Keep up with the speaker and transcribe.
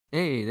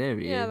Hey, there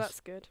he Yeah, is. that's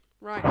good.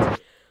 Right.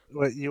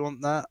 Wait, you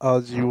want that,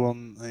 or do you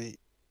want like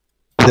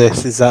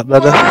this? Is that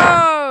better?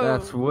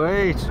 That's Whoa!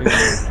 way too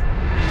much.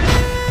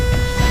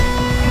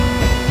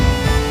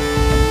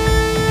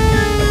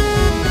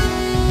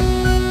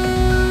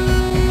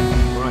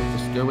 Right,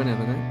 just go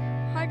whenever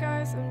then. Hi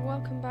guys, and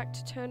welcome back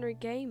to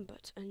TernaryGame,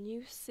 but a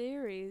new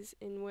series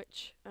in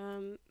which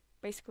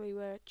basically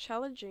we're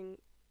challenging,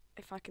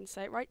 if I can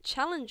say it right,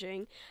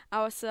 challenging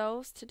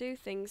ourselves to do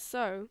things.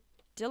 So,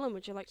 Dylan,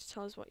 would you like to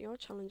tell us what you're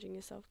challenging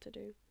yourself to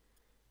do?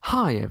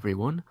 Hi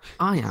everyone,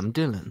 I am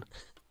Dylan,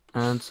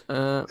 and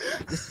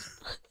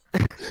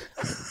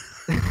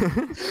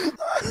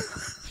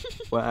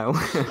wow,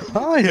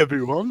 Hi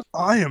everyone,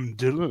 I am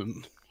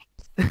Dylan.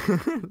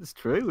 it's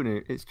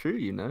true, it's true,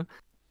 you know.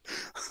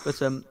 But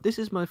this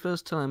is my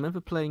first time ever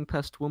playing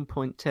past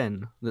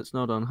 1.10 that's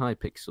not on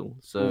Hypixel,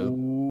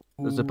 so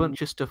there's a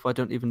bunch of stuff I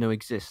don't even know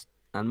exists,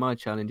 and my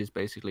challenge is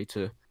basically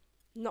to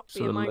Not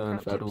be a sort of learn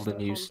Minecraft about all the hipster,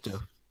 new Ponce.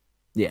 stuff.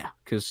 Yeah,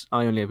 because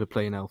I only ever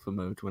play in alpha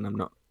mode when I'm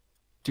not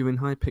doing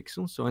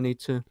Hypixel, so I need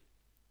to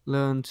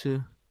learn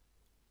to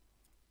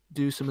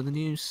do some of the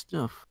new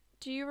stuff.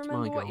 Do you It's my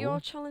remember what your goal.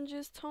 challenge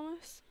is,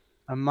 Thomas?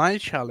 And my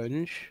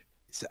challenge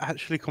is to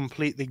actually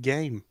complete the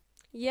game.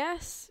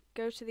 Yes,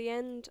 go to the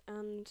end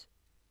and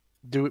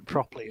Do it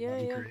properly, yeah,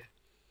 man. yeah. Great.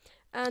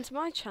 And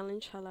my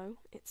challenge, hello,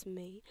 it's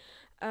me,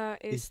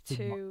 is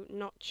to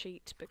not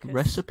cheat because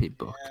Recipe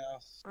book.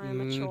 Yes. I am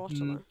a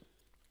chortler.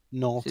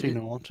 Naughty, it-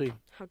 naughty.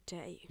 How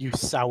dare you? You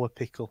sour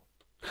pickle.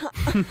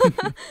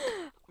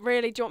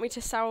 Really, do you want me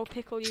to sour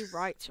pickle you?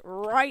 Right,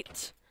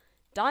 right.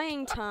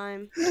 Dying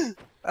time.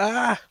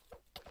 Ah!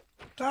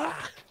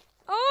 Ah!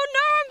 Oh no,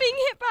 I'm being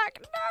hit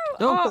back.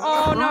 No. Oh,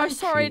 Oh no, crikey.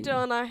 sorry,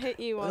 Dylan, I hit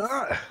you once.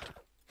 Ah!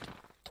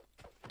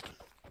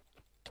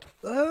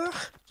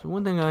 Ah! So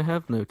one thing I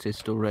have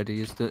noticed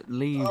already is that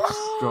leaves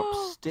drop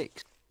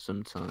sticks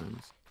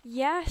sometimes.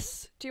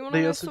 Yes. Do you want to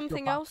They know also drop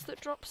something up. else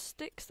that drops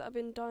sticks that I've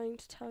been dying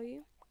to tell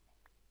you?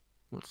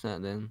 What's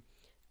that then?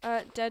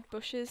 Dead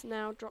bushes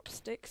now drop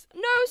sticks.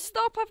 No,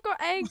 stop! I've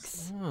got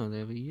eggs. Oh,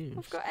 there we use.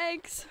 I've got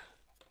eggs.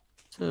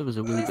 Server's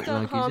a wee Please bit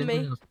don't laggy. harm Is me.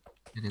 anyone else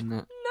get in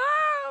that?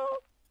 No!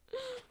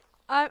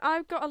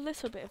 I've got a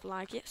little bit of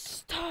lag. Yes,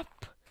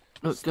 stop!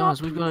 Look, Stop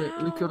guys, we've got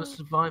now. to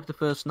survive the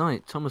first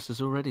night. Thomas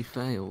has already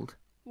failed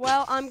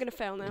Well, I'm gonna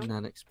fail in now.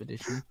 that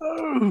expedition.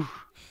 Oh!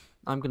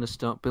 I'm gonna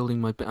start building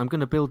my. I'm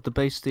gonna build the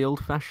base the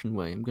old-fashioned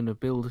way. I'm gonna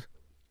build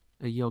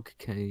a yog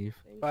cave.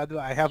 By the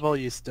way, I have all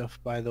your stuff,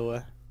 by the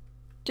way.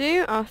 Do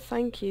you? Oh,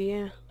 thank you,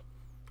 yeah.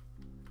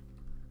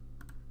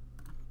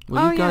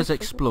 Well, Oh, you yeah, guys for sure.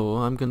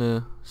 explore. I'm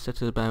gonna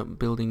set about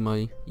building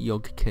my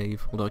yog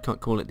cave. Although I can't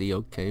call it the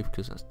yog cave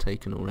because that's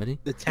taken already.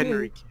 The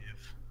Ternary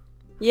Cave.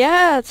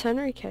 Yeah,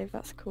 Ternary Cave,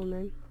 that's a cool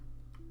name.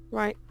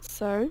 Right,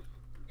 so...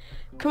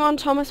 Come on,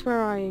 Thomas, where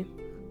are you?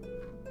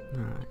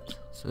 Alright,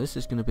 so this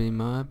is gonna be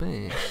my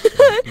base.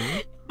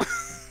 Okay.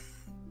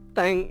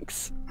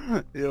 Thanks.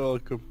 You're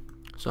welcome.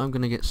 So I'm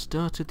gonna get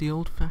started the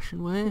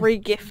old-fashioned way.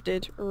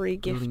 Regifted,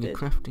 Building a regifted.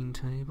 crafting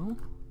table.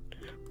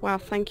 Wow,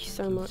 thank you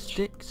so some much.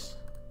 Sticks.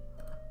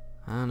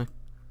 And a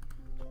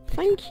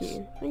Thank pickaxe.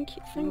 you, thank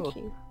you, Cool. thank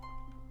you.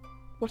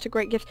 What a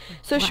great gift.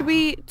 So should Wow.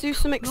 we do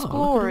some Oh, look at all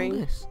exploring?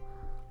 this.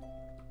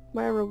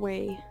 Where are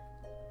we?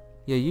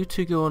 Yeah, you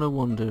two go on a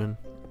wander and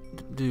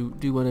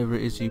do whatever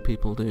it is you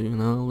people do,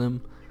 and I'll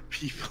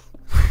People.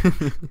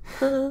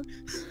 Oh,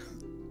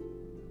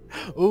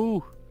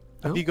 Oh!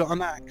 Have Oh. you got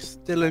an axe?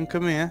 Dylan,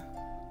 come here.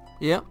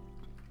 Yep.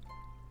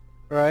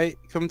 Right,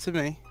 come to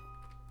me.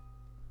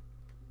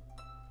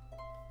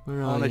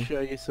 Where I are want to you? show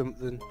you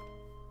something.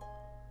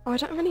 I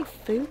don't have any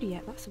food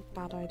yet. That's a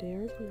bad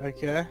idea, isn't it?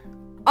 Okay?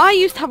 I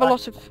used to have a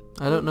lot of...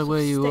 I don't know lots of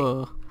where you sticks.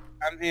 are.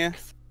 I'm here.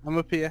 I'm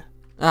up here.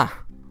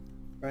 Ah,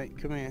 Right,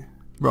 come here.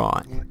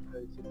 right. I wanna show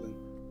you something.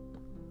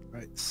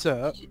 Right,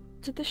 so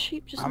Did the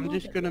sheep just I'm mob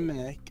just it? gonna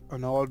make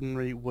an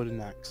ordinary wooden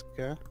axe,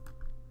 okay?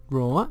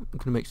 Right. I'm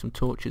gonna make some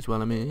torches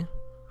while I'm here.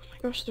 Oh my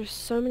gosh, there's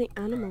so many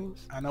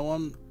animals. And I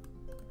want...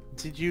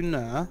 Did you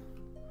know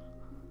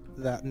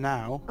that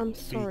now I'm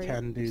sorry. we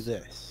can do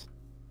this?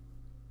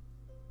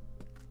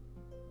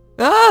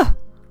 Ah!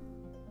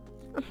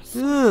 I'm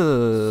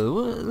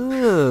sorry.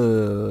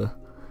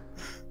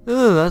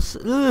 That's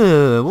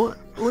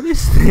what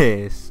is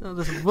this? Oh,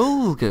 that's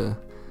vulgar.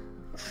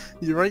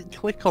 You right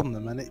click on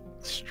them and it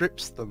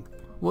strips them.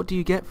 What do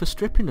you get for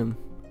stripping them?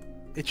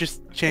 It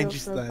just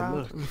changes so their bad.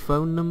 look. A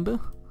phone number?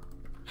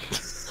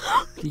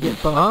 Do you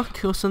get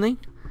bark or something?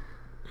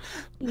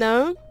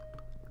 No?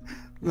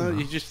 No, Oh.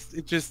 it's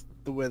just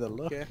the way they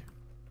look. Okay.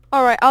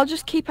 Alright, I'll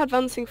just keep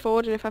advancing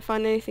forward, and if I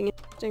find anything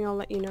interesting, I'll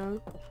let you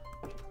know.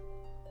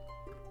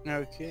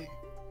 Okay.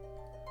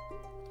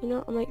 You know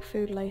what, I'll make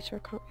food later,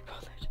 I can't be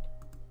bothered.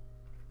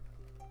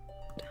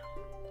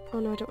 Oh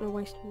no, I don't want to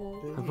waste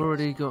more. I've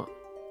already got...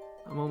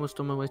 I'm almost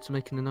on my way to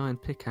making an iron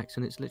pickaxe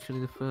and it's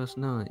literally the first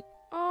night.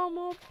 Oh,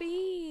 more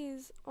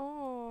bees!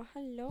 Oh,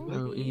 hello,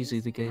 How bees. easy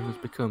the game has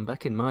become.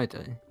 Back in my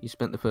day, you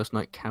spent the first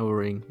night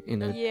cowering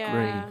in a Yeah,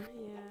 grave.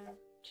 yeah.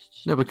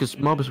 No, because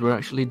mobs were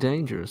actually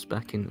dangerous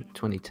back in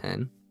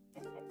 2010.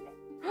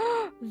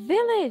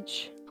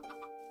 Village.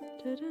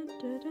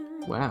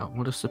 Da-da-da-da. Wow,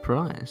 what a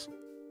surprise.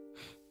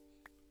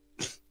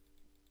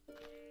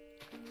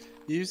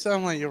 You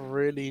sound like you're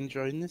really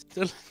enjoying this,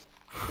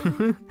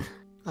 Dylan.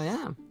 I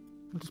am.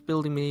 I'm just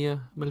building me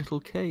my little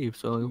cave,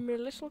 so I'll My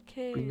little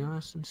cave. be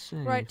nice and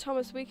safe. Right,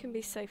 Thomas, we can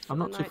be safe for I'm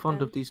the not too night fond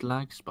then. of these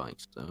lag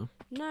spikes, though.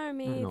 No,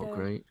 me They're either. not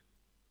great.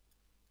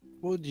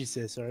 What did you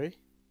say, sorry?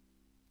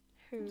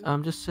 Who?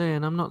 I'm just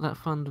saying, I'm not that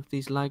fond of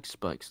these lag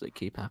spikes that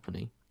keep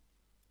happening.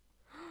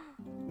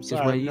 I'm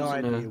sorry, I we're have no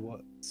using idea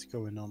what's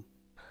going on.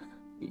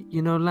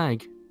 You know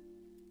lag?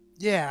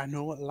 Yeah, I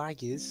know what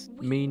lag is.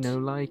 Me no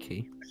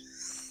likey.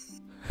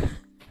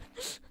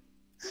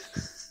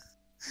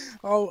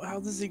 Oh, how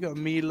does he got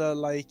Mila,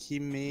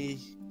 likey, me?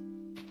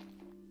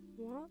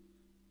 What?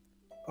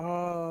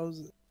 Oh,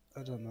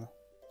 I don't know.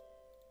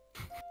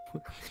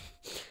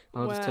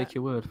 I'll just take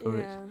your word for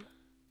it. Yeah.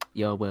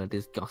 Your word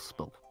is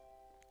gospel.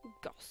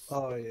 Goss.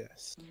 Oh,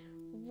 yes.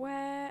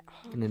 Where?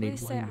 Oh, Gonna need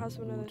please say it one has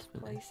one of wood those for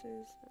this.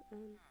 places.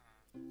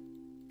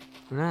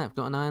 Right, I've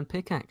got an iron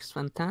pickaxe.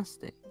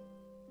 Fantastic.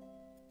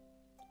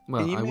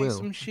 Well, Can you I make will.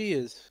 some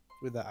shears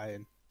with that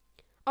iron?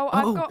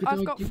 Oh, good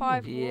I've got idea.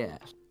 5 wool.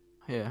 Yes.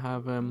 Here,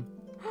 have There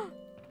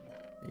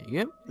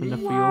you go. Enough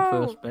for Wow.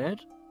 your first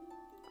bed,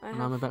 I and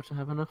have. I'm about to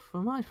have enough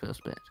for my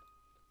first bed.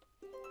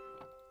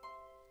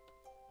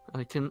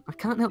 I can't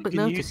help but You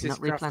can notice use you're this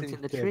not replanting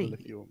crafting the table tree.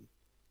 if you want.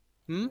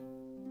 Hmm?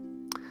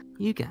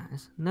 You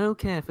guys, no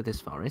care for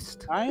this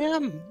forest. I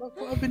am. Look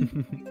what I've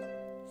been.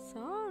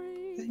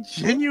 Sorry.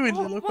 Genuinely,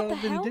 Oh, look what what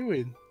I've the been hell?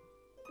 doing.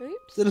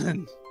 Oops.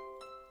 Dylan.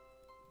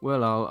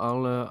 Well,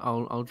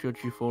 I'll judge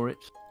you for it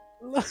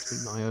in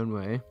my own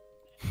way.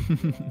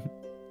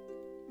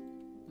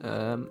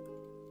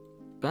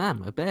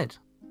 Bam, a bed.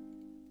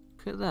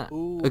 Look at that.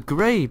 Ooh, A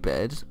grey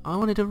bed? I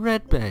wanted a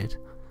red bed. use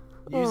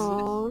this.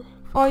 Aww. For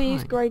Oh, you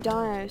use crying. grey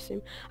dye, I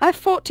assume. I have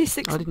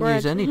 46 I didn't bread.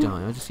 use any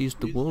dye, I just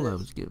used the Use wool I this.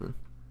 was given.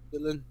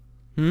 Dylan,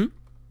 Hmm?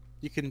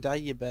 you can dye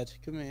your bed.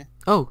 Come here.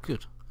 Oh,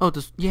 good. Oh,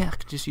 yeah, I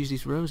can just use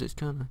these roses,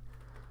 can't I?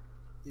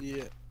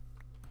 Yeah.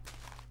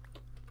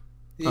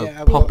 Oh,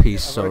 Yeah,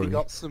 poppies, I've already sorry.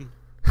 got some.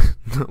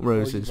 Not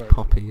roses, you've already-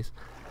 poppies.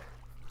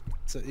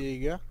 So here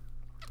you go.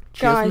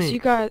 Cheers, Guys, mate. you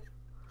guys...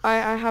 I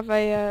have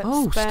a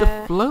Oh, spare...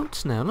 stuff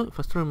floats now. Look, if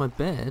I throw my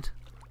bed...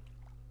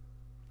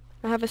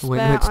 I have a Oh, wait,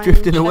 spare no, it's iron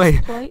drifting chest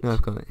away. plate. No,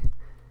 I've got it.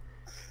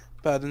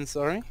 Pardon,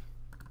 sorry.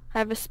 I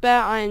have a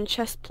spare iron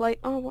chest plate.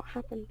 Oh, what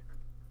happened?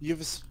 You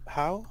have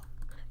how?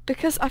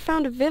 Because I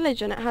found a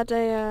village and it had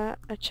a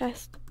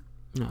chest.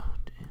 Oh,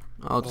 dear.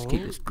 I'll just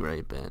keep Oh. this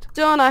grey bed.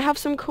 Don, I have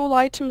some cool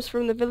items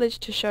from the village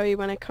to show you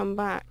when I come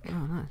back. Oh,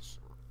 nice.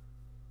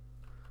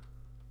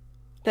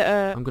 That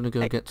are... I'm gonna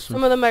go get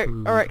some of them are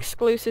food.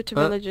 exclusive to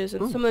villages,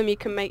 and oh. some of them you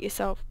can make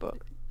yourself, but...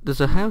 There's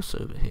a house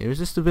over here. Is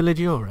this the village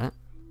you're at?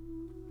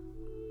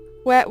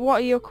 What are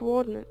your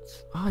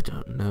coordinates? I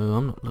don't know.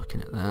 I'm not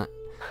looking at that.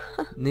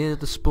 Near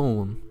the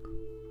spawn.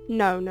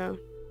 No.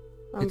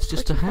 I'm It's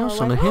just a pretty far house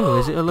on away. a hill.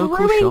 Is it a local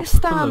Brewing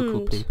shop for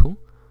local stand. people?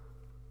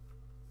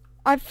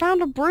 I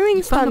found a brewing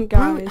You found a stand,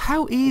 brew- guys.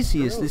 How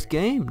easy is this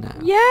game now?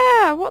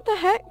 Yeah, what the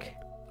heck?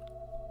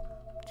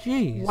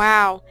 Jeez.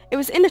 Wow, it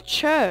was in a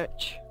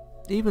church.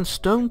 Even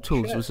Stone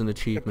Tools Shit. was an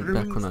achievement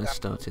brewing back when I stand.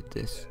 started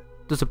this.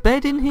 There's a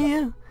bed in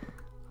here?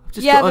 I've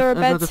just Yeah, got there are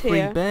another beds free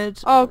here. bed.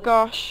 Oh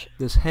gosh,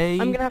 There's hay.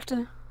 I'm gonna have to...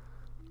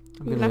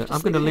 I'm gonna gonna, have to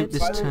I'm gonna sleep limp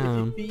ahead this tonight.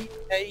 town. If you feed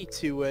hay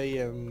to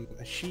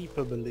a sheep,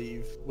 I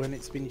believe, when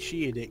it's been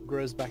sheared, it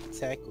grows back its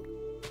hair colour.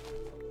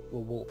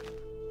 Or wool.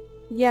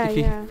 Yeah, If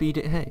you yeah. feed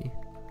it hay.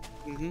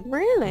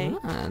 Really?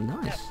 Ah,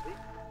 nice.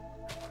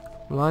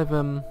 Well, I've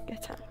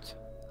Get out.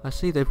 I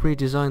see they've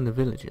redesigned the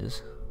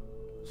villages.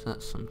 So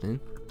that's something.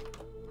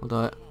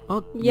 Although,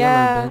 oh,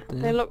 Yeah, yellow bed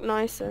there. they look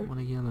nicer.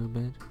 Want a yellow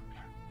bed?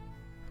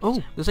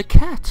 Oh, there's a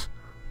cat.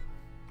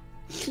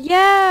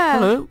 Yeah.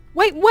 Hello.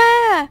 Wait,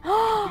 where? We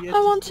I have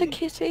to want a see.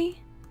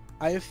 kitty.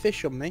 I have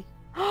fish on me.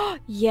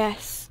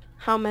 Yes.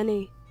 How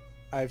many?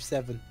 I have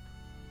 7.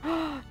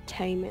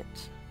 Tame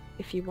it,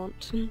 if you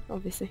want,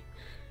 obviously.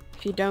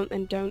 If you don't,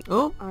 then don't.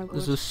 Oh, I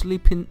there's would. a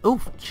sleeping. Oh,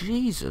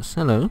 Jesus.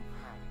 Hello.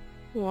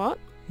 What?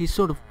 He's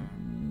sort of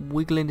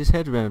wiggling his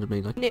head around at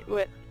me like.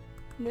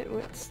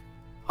 Nitwits.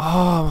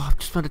 Oh, I've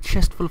just found a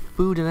chest full of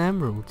food and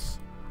emeralds.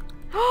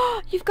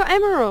 You've got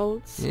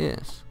emeralds.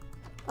 Yes.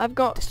 I've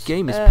got. This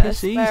game is a piss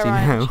spare easy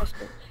iron now. chest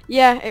plate.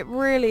 Yeah, it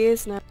really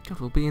is now. God,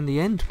 we'll be in the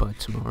end by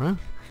tomorrow.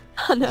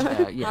 I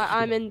know. Yeah,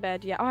 I'm in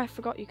bed. Yeah. Oh, I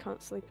forgot you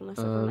can't sleep unless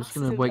I'm everyone just else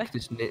gonna is in wake bed.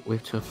 this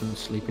nitwit up and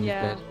sleep in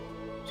Yeah. his bed.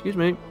 Excuse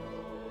me.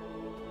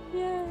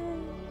 Yeah.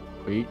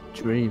 Sweet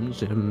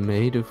dreams are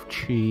made of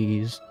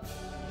cheese.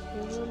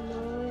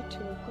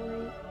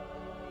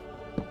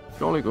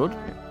 Jolly good.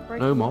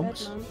 No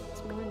mobs.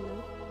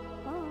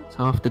 It's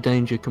half the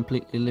danger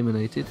completely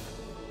eliminated.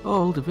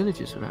 Oh, all the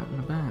villagers are out and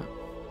about.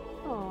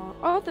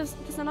 Oh, there's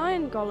an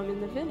iron golem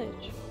in the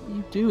village. What are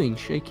you doing,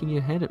 shaking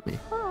your head at me?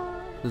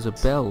 Hi. There's a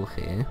bell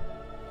here.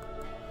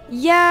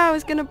 Yeah, I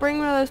was gonna bring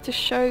one of those to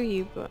show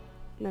you, but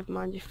never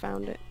mind, you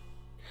found it.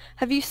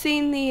 Have you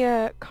seen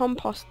the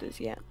composters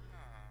yet?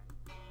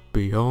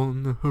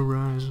 Beyond the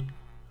horizon,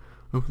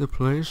 of the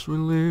place we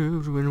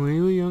lived when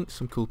we were young.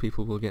 Some cool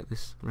people will get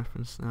this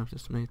reference that I've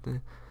just made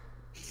there.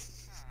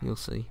 You'll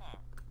see.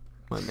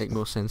 Might make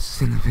more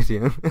sense in the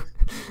video.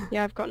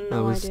 Yeah, I've got I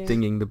no was idea.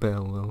 dinging the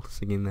bell while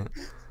singing that.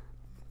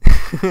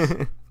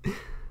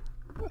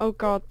 Oh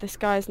god, this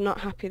guy's not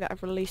happy that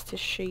I've released his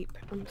sheep.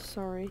 I'm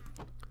sorry.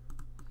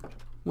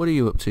 What are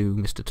you up to,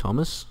 Mr.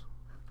 Thomas?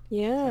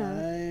 Yeah.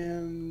 I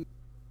am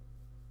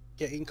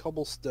getting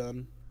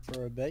cobblestone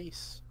for a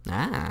base.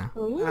 Ah.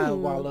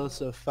 While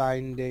also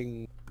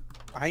finding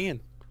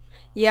iron.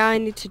 Yeah, I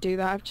need to do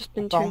that. I've just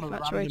been too found a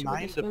infatuated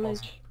random with this iron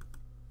deposit. village.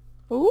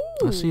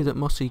 Ooh. I see that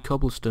mossy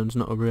cobblestone's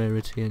not a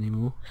rarity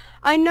anymore.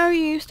 I know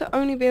you used to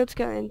only be able to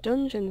get it in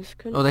dungeons,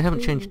 couldn't Oh, they haven't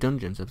you? changed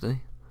dungeons, have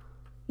they?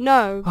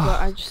 No, but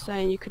I'm just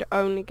saying you could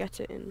only get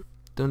it in.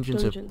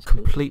 Dungeons are Dungeons,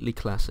 completely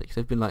classic.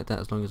 They've been like that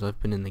as long as I've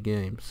been in the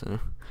game, so...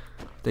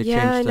 If they Yeah, I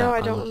changed know, that, I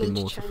I don't would be want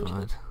them to change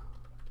mortified.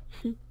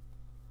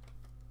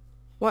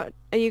 What,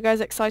 are you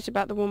guys excited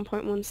about the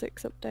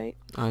 1.16 update?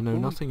 I know Ooh,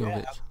 nothing of yeah.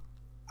 it.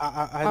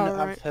 Oh,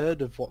 right. I've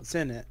heard of what's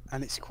in it,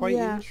 and it's quite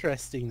Yeah.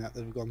 interesting that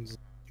they've gone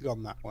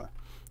that way.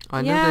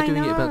 I know Yeah, they're I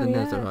doing it about the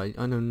know, nether. yeah.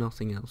 I know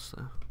nothing else,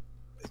 though.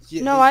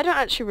 Yeah, No, I don't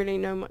actually really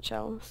know much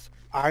else.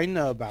 I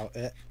know about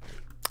it.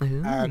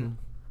 Ooh.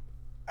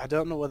 I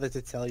don't know whether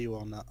to tell you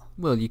or not.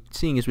 Well,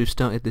 seeing as we've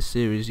started this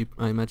series,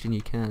 I imagine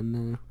you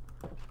can.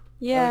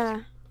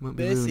 Yeah. Won't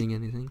be Basic- ruining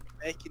anything.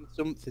 Making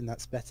something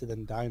that's better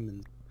than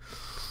diamond.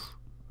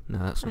 No,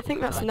 that's I not think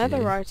a good that's idea.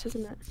 netherite,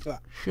 isn't it?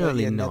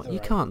 Surely yeah, not. You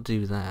netherite. can't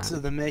do that. So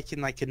they're making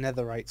like a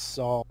netherite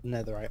sword,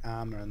 netherite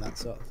armor, and that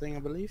sort of thing, I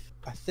believe.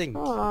 I think.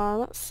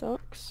 Oh, that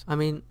sucks. I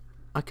mean,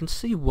 I can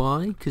see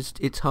why, because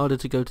it's harder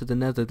to go to the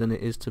nether than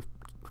it is to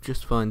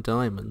just find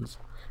diamonds.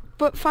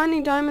 But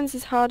finding diamonds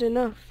is hard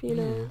enough, you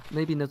know. Yeah,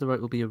 maybe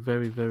netherite will be a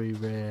very, very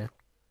rare...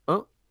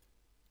 Oh!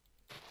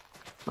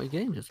 My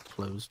game just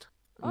closed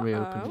and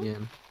reopened Uh-oh.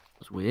 again.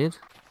 That's weird.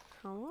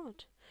 How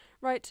odd.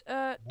 Right,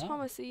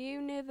 Thomas, are you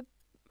near the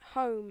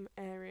home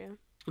area? I'm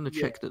going to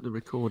Yeah. check that the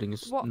recording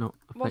is What- not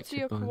What's affected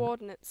your by that.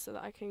 coordinates so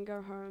that I can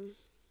go home?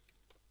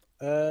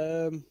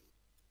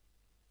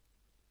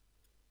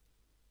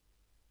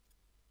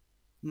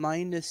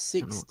 Minus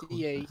Don't know what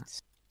caused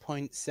that.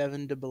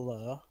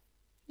 68.700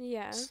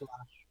 Yeah.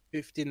 slash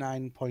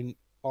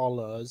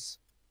 59.0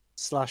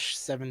 slash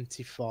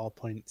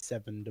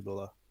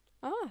 74.700.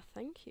 Ah,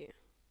 thank you.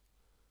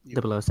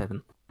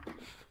 007.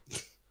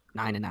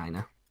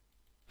 99er.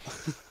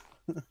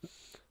 What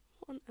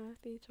on earth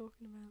are you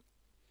talking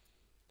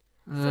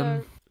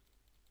about?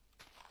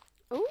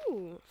 Um,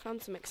 Ooh,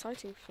 found some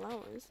exciting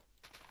flowers.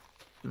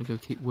 I'm going to go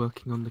keep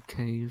working on the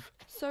cave.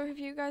 So have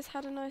you guys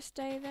had a nice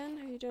day then?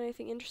 Have you done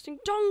anything interesting?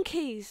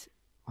 Donkeys!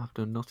 I've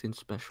done nothing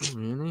special,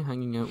 really.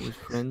 Hanging out with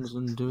friends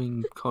and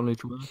doing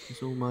college work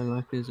is all my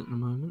life is at the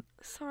moment.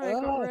 Sorry, I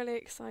got Ah. really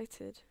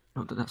excited.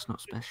 Not that that's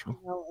not special.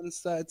 Out and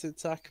started to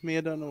attack me.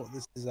 I don't know what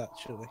this is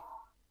actually.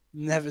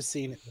 Never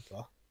seen it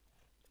before.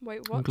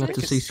 Wait, I'm what? glad did?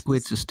 to see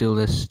squids are still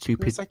their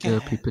stupid, It's like a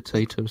derpy head.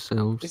 potato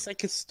selves. It's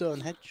like a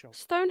stone hedgehog.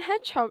 Stone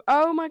hedgehog.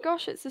 Oh my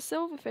gosh, it's a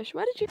silverfish.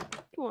 Where did you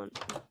get one?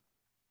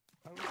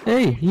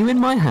 Hey, you in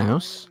my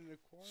house?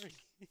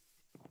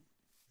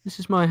 This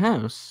is my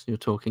house you're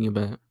talking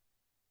about.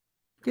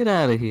 Get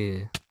out of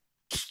here.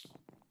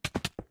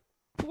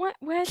 Where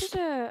did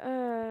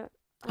I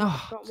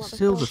Oh, forgot what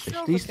they're called.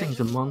 silverfish. These things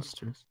are Silverfish.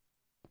 monstrous.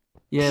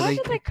 Yeah, Where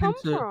did they come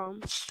tend to-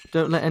 from?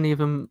 Don't let any of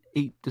them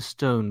eat the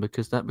stone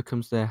because that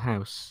becomes their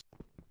house.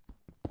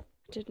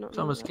 Did not know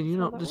Thomas, that's can you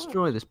how not that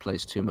destroy worked. this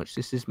place too much?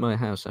 This is my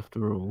house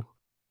after all.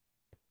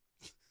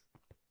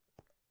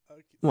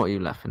 Okay, What are you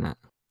laughing at?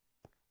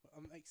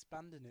 I'm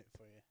expanding it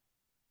for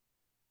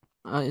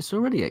you. It's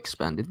already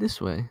expanded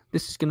this way.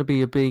 This is going to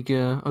be a big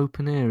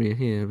open area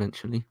here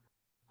eventually.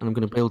 And I'm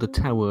going to build a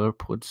tower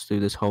upwards through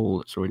this hole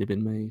that's already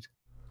been made.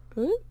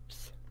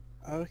 Oops.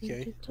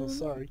 Okay, well,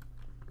 sorry.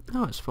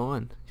 Oh, it's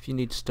fine. If you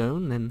need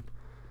stone, then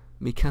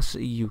mi casa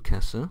y you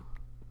casa.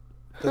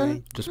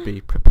 Thank- Just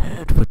be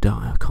prepared for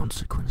dire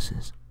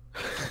consequences.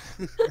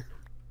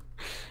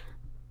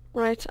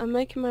 Right, I'm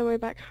making my way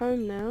back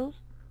home now.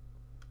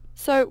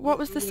 So, what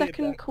was the Way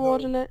second back home.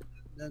 coordinate?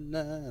 Na,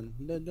 na,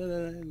 na,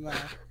 na, na, my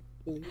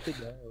sleepy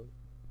dog. Na, na,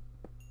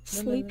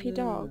 Sleepy na,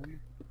 dog. na.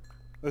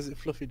 Was it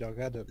fluffy dog?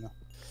 I don't know.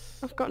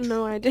 I've got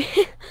no idea.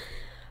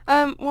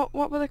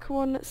 What were the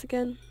coordinates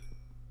again?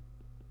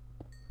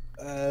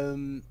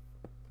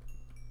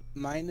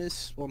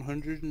 Minus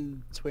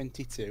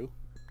 122.445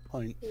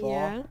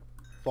 Yeah.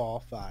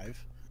 forward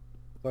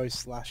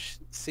slash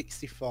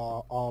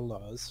 64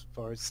 orurs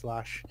forward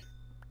slash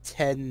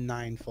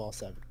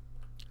 10947.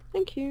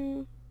 Thank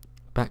you.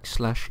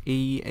 Backslash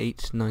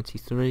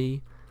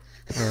E893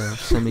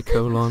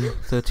 semicolon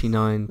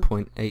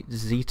 39.8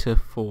 zeta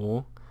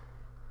 4.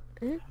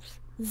 Oops.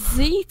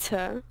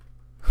 Zeta?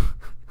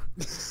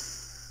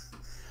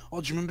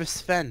 Oh, do you remember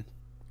Sven?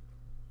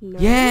 No.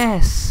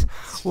 Yes!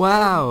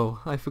 Wow,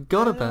 I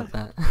forgot about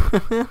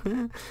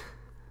that.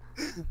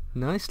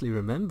 Nicely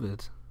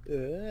remembered.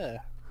 Yeah.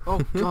 Oh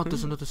god,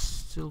 there's another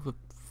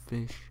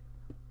silverfish.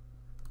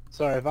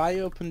 Sorry, have I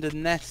opened a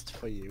nest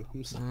for you?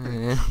 I'm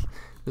sorry. Yeah.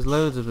 There's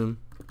loads of them.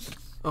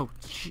 Oh,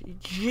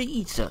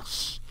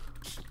 Jesus!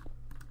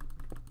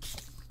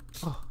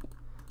 Oh.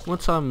 One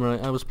time, right,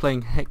 I was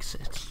playing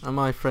Hexit, and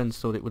my friends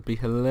thought it would be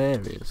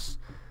hilarious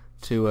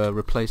to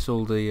replace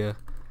all the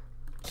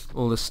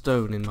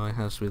stone in my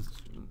house with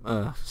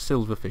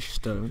silverfish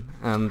stone,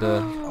 and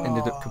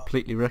ended up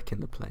completely wrecking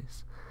the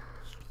place.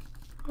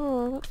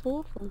 Oh, that's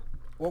awful.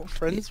 What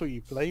friends were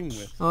you playing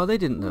with? Oh, they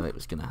didn't know it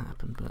was going to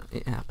happen, but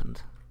it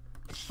happened.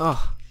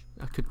 Oh,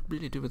 I could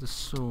really do with a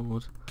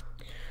sword.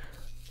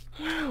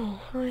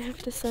 Wow, I have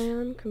to say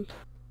I'm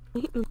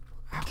completely...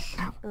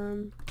 Ow,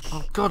 ow.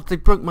 Oh God, they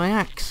broke my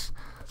axe!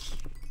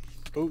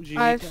 Oh, do you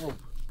I've- need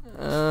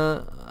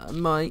help? I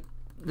might.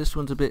 This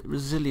one's a bit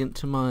resilient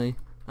to my...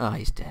 Ah,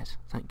 he's dead.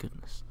 Thank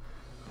goodness.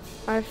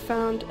 I've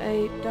found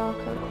a dark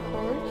oak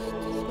forest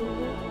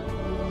somewhere.